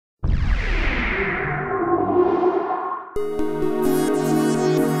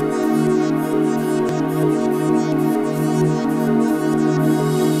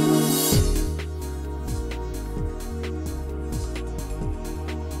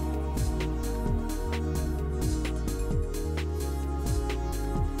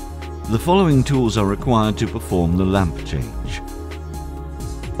The following tools are required to perform the lamp change: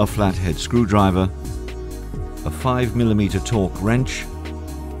 a flathead screwdriver, a 5mm torque wrench,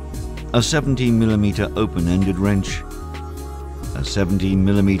 a 17mm open-ended wrench, a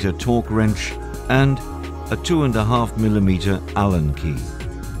 17mm torque wrench, and a 2.5mm Allen key.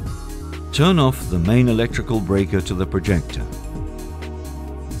 Turn off the main electrical breaker to the projector.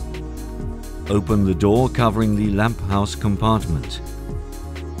 Open the door covering the lamp house compartment.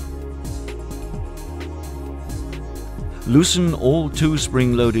 Loosen all 2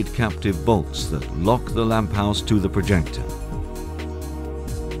 spring-loaded captive bolts that lock the lamp house to the projector.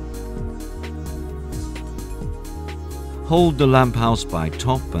 Hold the lamp house by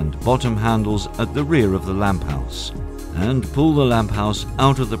top and bottom handles at the rear of the lamp house and pull the lamp house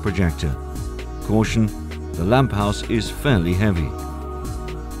out of the projector. Caution, the lamp house is fairly heavy.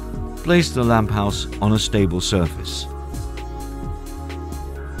 Place the lamp house on a stable surface.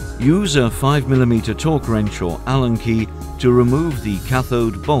 Use a 5mm torque wrench or Allen key to remove the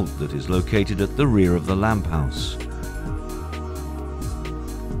cathode bolt that is located at the rear of the lamp house.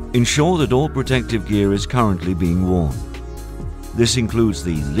 Ensure that all protective gear is currently being worn. This includes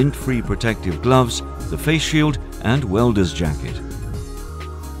the lint-free protective gloves, the face shield, and welder's jacket.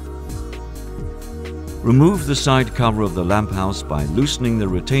 Remove the side cover of the lamp house by loosening the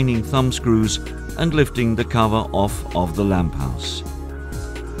retaining thumb screws and lifting the cover off of the lamp house.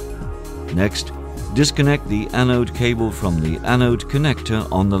 Next, disconnect the anode cable from the anode connector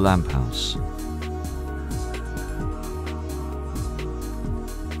on the lamp house.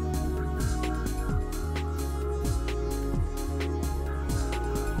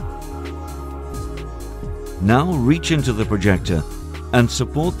 Now reach into the projector and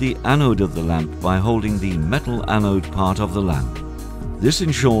support the anode of the lamp by holding the metal anode part of the lamp. This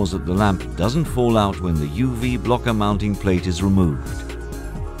ensures that the lamp doesn't fall out when the UV blocker mounting plate is removed.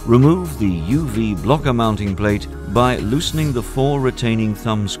 Remove the UV blocker mounting plate by loosening the 4 retaining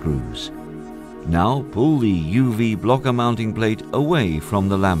thumb screws. Now pull the UV blocker mounting plate away from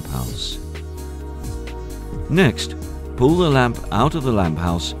the lamp house. Next, pull the lamp out of the lamp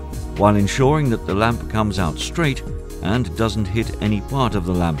house while ensuring that the lamp comes out straight and doesn't hit any part of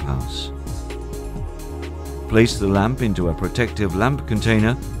the lamp house. Place the lamp into a protective lamp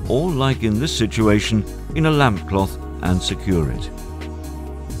container, or like in this situation, in a lamp cloth, and secure it.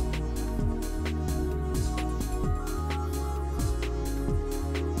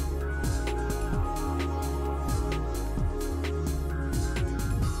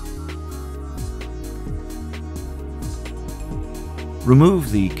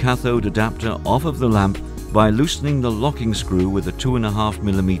 Remove the cathode adapter off of the lamp by loosening the locking screw with a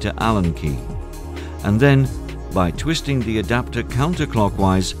 2.5mm Allen key, and then by twisting the adapter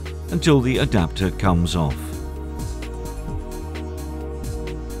counterclockwise until the adapter comes off.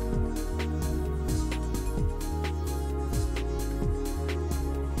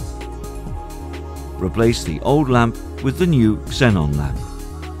 Replace the old lamp with the new xenon lamp.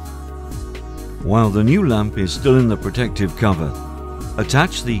 While the new lamp is still in the protective cover,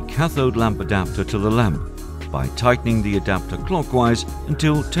 attach the cathode lamp adapter to the lamp by tightening the adapter clockwise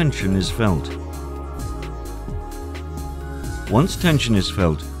until tension is felt. Once tension is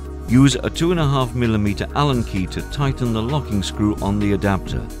felt, use a 2.5mm Allen key to tighten the locking screw on the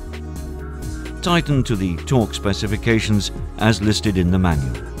adapter. Tighten to the torque specifications as listed in the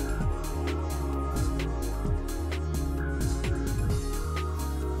manual.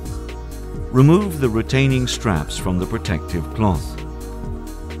 Remove the retaining straps from the protective cloth.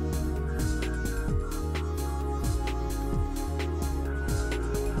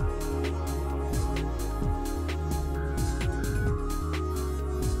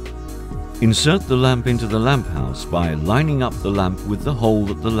 Insert the lamp into the lamp house by lining up the lamp with the hole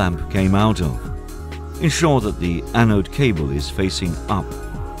that the lamp came out of. Ensure that the anode cable is facing up.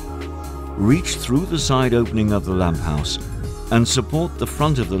 Reach through the side opening of the lamp house and support the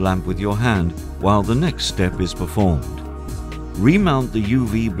front of the lamp with your hand while the next step is performed. Remount the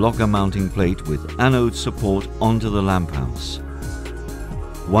UV blocker mounting plate with anode support onto the lamp house.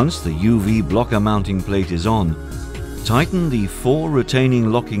 Once the UV blocker mounting plate is on, tighten the 4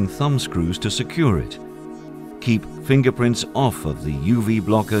 retaining locking thumb screws to secure it. Keep fingerprints off of the UV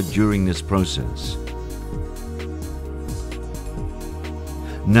blocker during this process.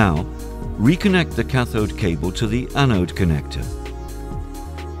 Now, reconnect the cathode cable to the anode connector.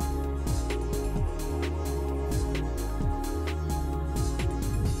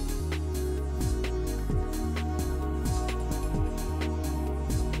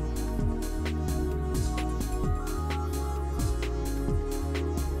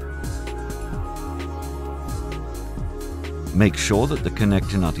 Make sure that the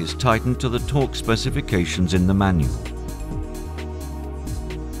connector nut is tightened to the torque specifications in the manual.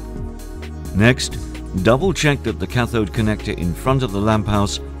 Next, double check that the cathode connector in front of the lamp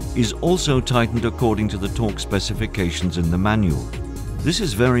house is also tightened according to the torque specifications in the manual. This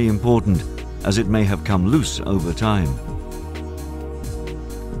is very important, as it may have come loose over time.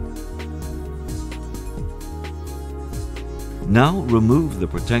 Now remove the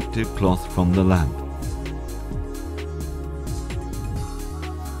protective cloth from the lamp.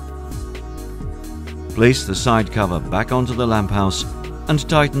 Place the side cover back onto the lamp house and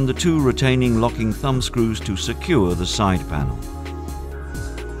tighten the two retaining locking thumb screws to secure the side panel.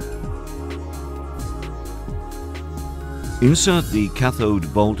 Insert the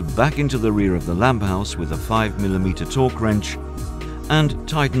cathode bolt back into the rear of the lamp house with a 5mm torque wrench and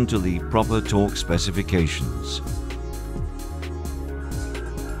tighten to the proper torque specifications.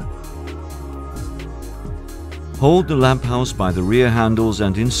 Hold the lamp house by the rear handles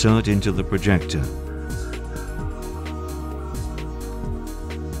and insert into the projector.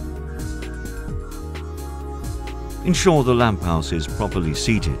 Ensure the lamp house is properly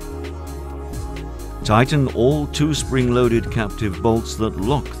seated. Tighten all two spring-loaded captive bolts that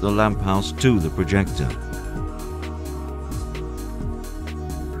lock the lamp house to the projector.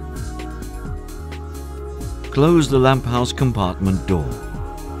 Close the lamp house compartment door.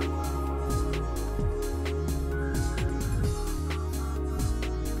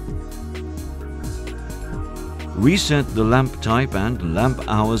 Reset the lamp type and lamp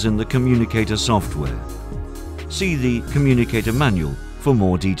hours in the communicator software. See the communicator manual for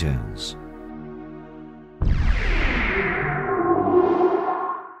more details.